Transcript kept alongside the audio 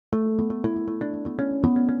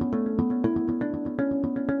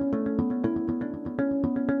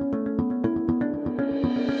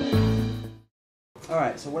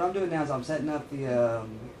Alright, so what I'm doing now is I'm setting up the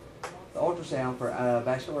ultrasound for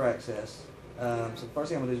vascular access. So the first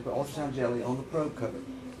thing I'm going to do is put ultrasound jelly on the probe cover.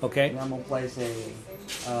 Okay. And I'm going to place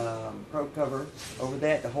a probe cover over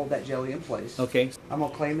that to hold that jelly in place. Okay. I'm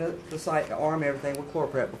going to clean the site, the arm, everything with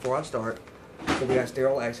ChlorPrep before I start. So we got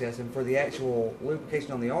sterile access. And for the actual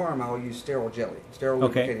lubrication on the arm, I'll use sterile jelly, sterile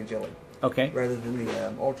lubricating jelly. Okay. Rather than the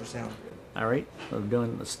ultrasound. All right. So we're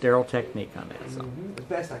doing the sterile technique on that. So. As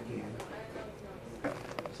best I can.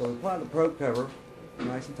 So apply the probe cover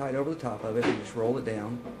nice and tight over the top of it and just roll it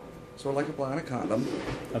down. Sort of like applying a condom.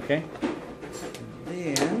 Okay. And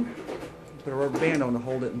then put a rubber band on to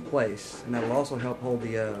hold it in place. And that will also help hold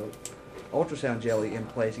the ultrasound jelly in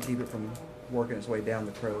place and keep it from working its way down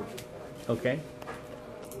the probe. Okay.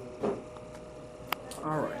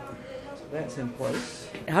 Alright. So that's in place.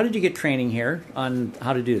 How did you get training here on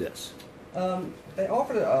how to do this? They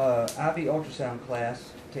offered an IV ultrasound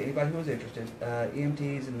class to anybody who was interested.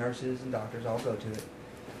 EMTs and nurses and doctors all go to it.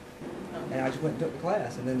 And I just went and took the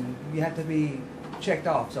class. And then you have to be checked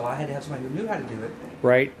off. So I had to have somebody who knew how to do it.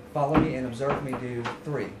 Right. Follow me and observe me do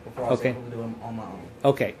 3 before I was able to do them on my own.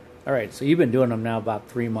 Okay. All right. So you've been doing them now about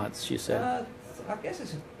 3 months, you said. I guess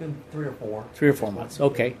it's been 3 or 4. 3 or 4 months.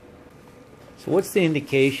 Okay. So what's the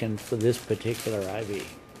indication for this particular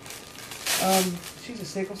IV? She's a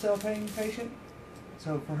sickle cell pain patient.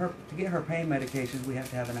 So for her to get her pain medications, we have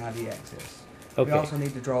to have an IV access. Okay. We also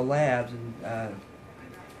need to draw labs, and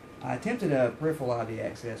I attempted a peripheral IV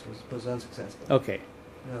access, was unsuccessful. Okay.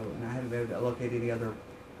 So, and I haven't been able to locate any other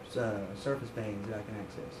surface veins that I can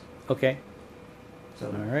access. Okay. So,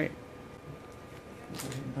 all right.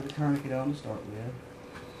 Put a tourniquet on to start with.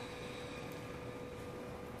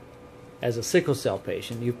 As a sickle cell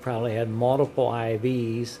patient, you've probably had multiple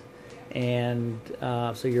IVs, and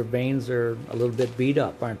so your veins are a little bit beat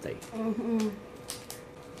up, aren't they? Mm-hmm.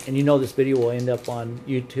 And you know this video will end up on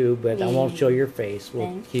YouTube, but I won't show your face.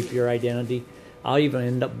 We'll keep your identity. I'll even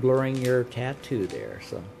end up blurring your tattoo there.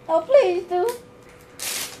 So. Oh, please do.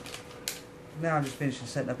 Now I'm just finishing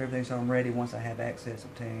setting up everything so I'm ready once I have access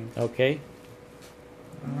obtained. Okay.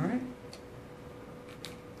 Alright.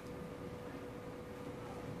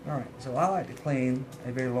 Alright, so I like to clean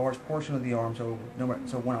a very large portion of the arm, so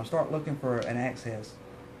when I start looking for an access,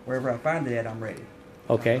 wherever I find it at, I'm ready.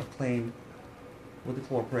 Okay. I'll clean with the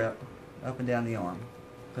ChlorPrep up and down the arm.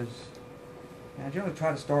 Because I generally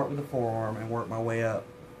try to start with the forearm and work my way up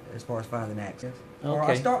as far as finding an access. Okay. Or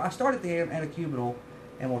I start at the antecubital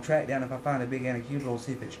and we'll track down if I find a big antecubital,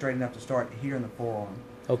 see if it's straight enough to start here in the forearm.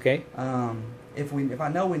 Okay. If I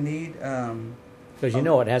know we need because you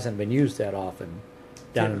know it hasn't been used that often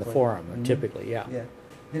down in the forearm, typically, yeah. Yeah.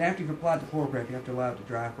 Then after you've applied the ChlorPrep, you have to allow it to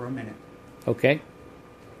dry for a minute. Okay.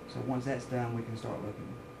 So once that's done, we can start looking.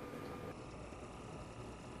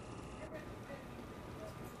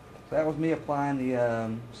 So that was me applying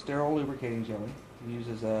the sterile lubricating jelly to use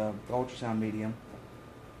as a ultrasound medium.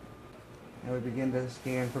 And we begin to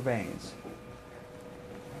scan for veins.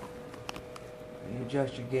 You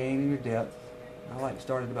adjust your gain and your depth. I like to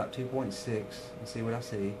start at about 2.6 and see what I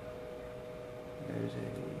see.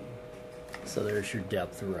 So there's your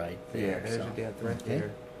depth right there. Yeah, there's your depth right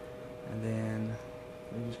there. And then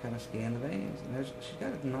we just kind of scan the veins. And she's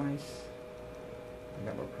got a nice, I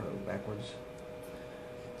got my probe backwards.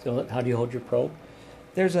 So how do you hold your probe?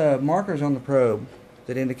 There's markers on the probe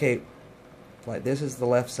that indicate, like this is the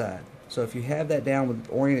left side. So if you have that down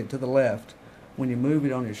oriented to the left, when you move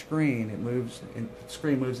it on your screen, the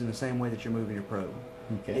screen moves in the same way that you're moving your probe.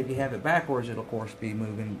 Okay. If you have it backwards, it'll of course be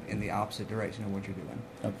moving in the opposite direction of what you're doing.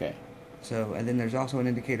 Okay. So, and then there's also an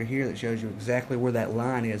indicator here that shows you exactly where that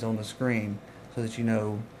line is on the screen, so that you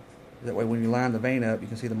know, that way when you line the vein up, you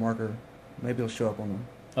can see the marker. Maybe it'll show up on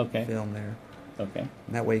the film there. Okay.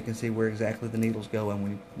 And that way you can see where exactly the needle's going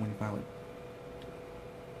when you finally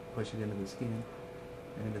push it into the skin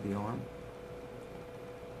and into the arm.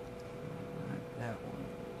 Right, that one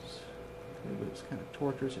was good, but it's kind of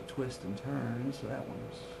torturous. It twists and turns, so that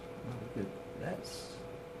one's not good.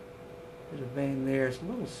 There's a vein there. It's a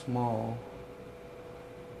little small.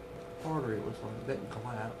 Artery looks like it doesn't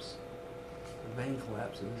collapse. The vein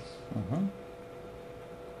collapses. Mm-hmm. And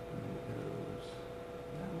it goes.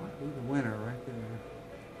 That might be the winner right there.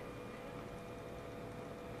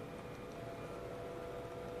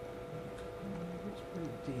 It's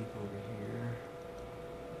pretty deep over here.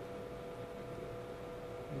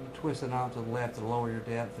 And you twist the knob to the left to lower your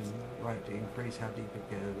depth and right to increase how deep it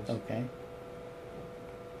goes. Okay.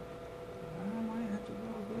 I might have to go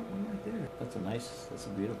that one right there. That's a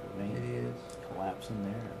beautiful vein. It is. Collapsing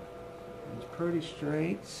there. It's pretty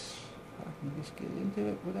straight. I can just get into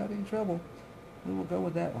it without any trouble. We will go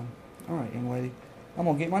with that one. Alright, young lady. I'm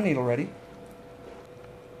going to get my needle ready.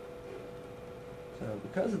 So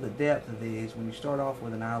because of the depth of these, when you start off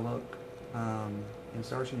with an eye look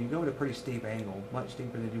insertion, you go at a pretty steep angle, much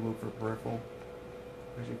steeper than you would for a peripheral,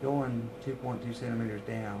 because you're going 2.2 centimeters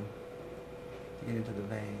down to get into the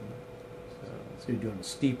vein. So you're doing a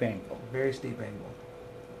steep angle. Very steep angle.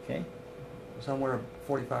 Okay. Somewhere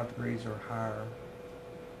 45 degrees or higher,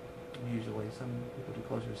 usually. Some people do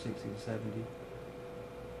closer to 60 to 70.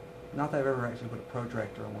 Not that I've ever actually put a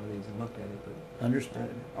protractor on one of these and looked at it, but... Understood.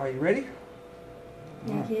 Are you ready?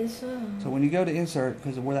 I guess so. So when you go to insert,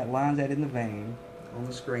 because of where that line's at in the vein, on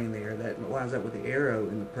the screen there, that lines up with the arrow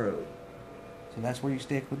in the probe. So that's where you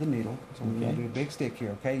stick with the needle. So we're going to do a big stick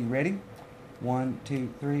here, okay? You ready? 1,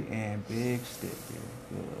 2, 3, and big stick here.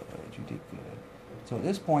 Good. You did good. So at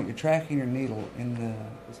this point, you're tracking your needle in the...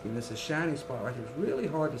 This is a shiny spot right there. It's really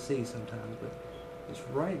hard to see sometimes, but it's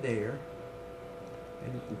right there.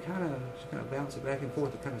 And you can kind of bounce it back and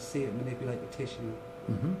forth to kind of see it, manipulate the tissue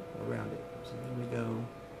around it. So then we go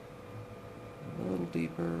a little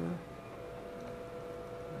deeper.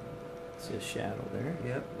 See a shadow there?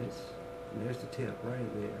 Yep, there's the tip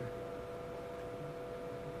right there.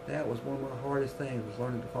 That was one of my hardest things, was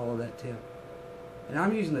learning to follow that tip. And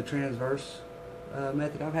I'm using the transverse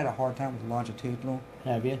method. I've had a hard time with longitudinal.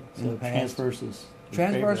 Have you? So transverse is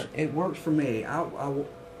transverse, it works for me.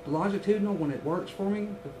 Longitudinal, when it works for me,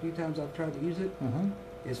 the few times I've tried to use it,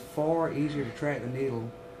 is far easier to track the needle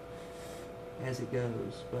as it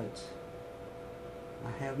goes, but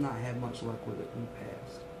I have not had much luck with it in the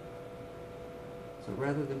past. So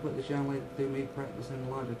rather than put this young lady through me practicing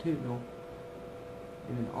longitudinal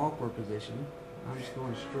in an awkward position, I'm just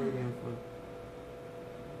going straight in for...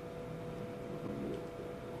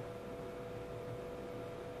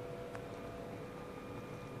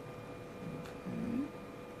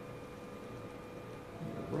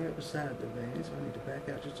 Right beside the vein, so I need to back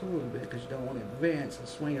out just a little bit because you don't want to advance and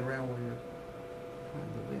swing around while you're trying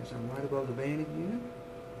to advance. So I'm right above the vein again.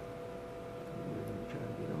 And we're going to try to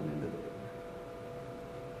get on into there.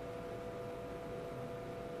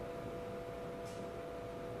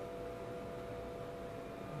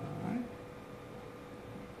 Alright.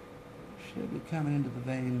 Should be coming into the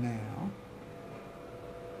vein now.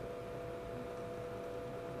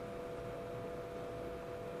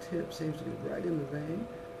 Tip seems to be right in the vein.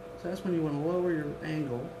 So that's when you want to lower your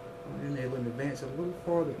angle on your nail and advance it a little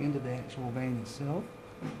farther into the actual vein itself,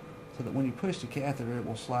 so that when you push the catheter, it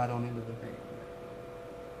will slide on into the vein.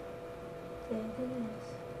 There it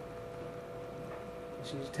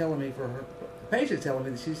is. She's telling me the patient's telling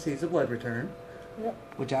me that she sees a blood return,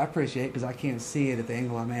 which I appreciate because I can't see it at the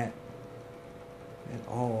angle I'm at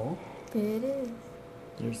all. There it is.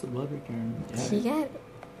 There's the blood return. Yeah. She got it.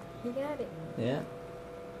 He got it. Yeah.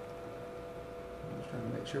 I'm just trying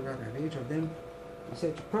to make sure we're going to each of them. You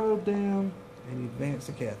set your probe down and you advance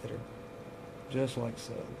the catheter, just like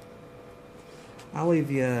so. I'll leave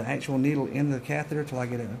the actual needle in the catheter till I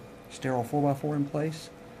get a sterile 4x4 in place,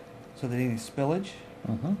 so that any spillage,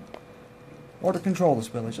 or to control the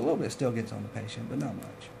spillage, a little bit still gets on the patient, but not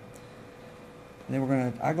much. And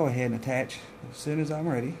then I go ahead and attach as soon as I'm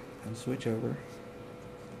ready, and switch over.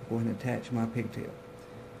 Go ahead and attach my pigtail.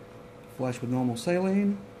 Flush with normal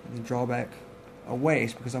saline, and then draw back a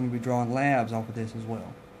waste because I'm going to be drawing labs off of this as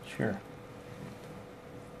well. Sure.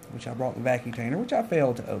 Which I brought the vacuum cleaner, which I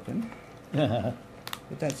failed to open. But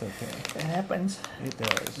that's okay. It happens. It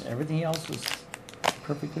does. Everything else was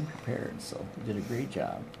perfectly prepared, so you did a great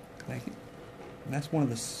job. Thank you. And that's one of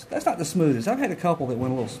that's not the smoothest. I've had a couple that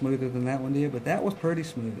went a little smoother than that one did, but that was pretty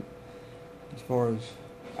smooth as far as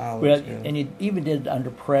eyelids go. And you even did it under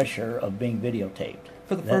pressure of being videotaped.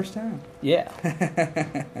 For the first time. Yeah.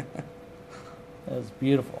 That was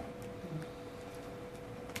beautiful.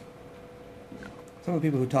 Some of the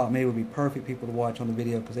people who taught me would be perfect people to watch on the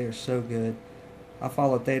video because they are so good. I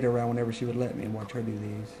followed Theta around whenever she would let me and watch her do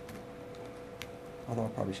these. Although I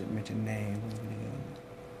probably shouldn't mention names on the video.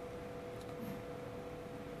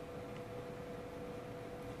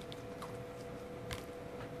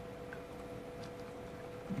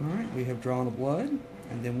 Alright, we have drawn the blood,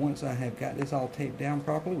 and then once I have got this all taped down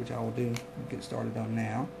properly, which I will do, get started on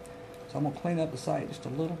now. So I'm going to clean up the site just a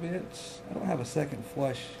little bit. I don't have a second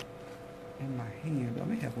flush in my hand, but I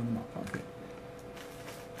may have one in my pocket.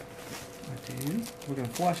 I do. We're going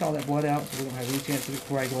to flush all that blood out so we don't have any chance of it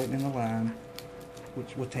coagulating in the line,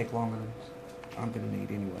 which would take longer than I'm going to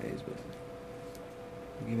need anyways, but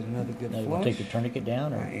we'll give it another good flush. You want to take the tourniquet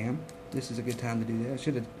down? Or? I am. This is a good time to do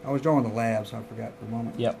that. I was drawing the lab, so I forgot for a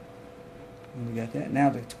moment. Yep. And we got that. Now,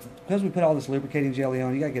 because we put all this lubricating jelly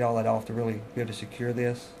on, you got to get all that off to really be able to secure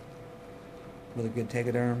this with a good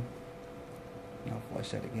tegaderm. I'll flush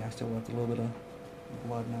that again. I still left a little bit of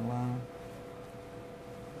blood in that line.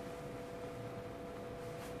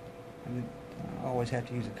 And I always have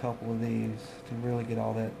to use a couple of these to really get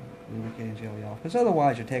all that lubricating jelly off, because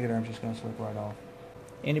otherwise your tegaderm's just going to slip right off.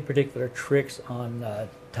 Any particular tricks on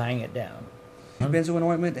tying it down? Benzoin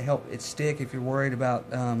ointment to help it stick if you're worried about,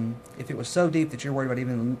 if it was so deep that you're worried about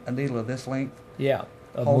even a needle of this length. Yeah,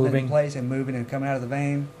 holding moving it in place and moving and coming out of the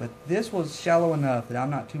vein. But this was shallow enough that I'm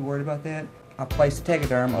not too worried about that. I placed the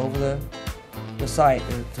tegaderm over the site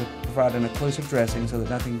to provide an occlusive dressing so that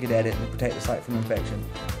nothing can get at it and protect the site from infection.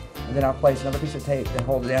 And then I placed another piece of tape that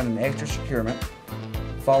holds it down in extra securement,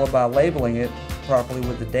 followed by labeling it properly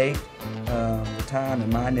with the date, the time,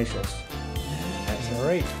 and my initials. All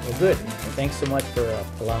right. Well, good. Thanks so much for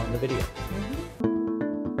allowing the video.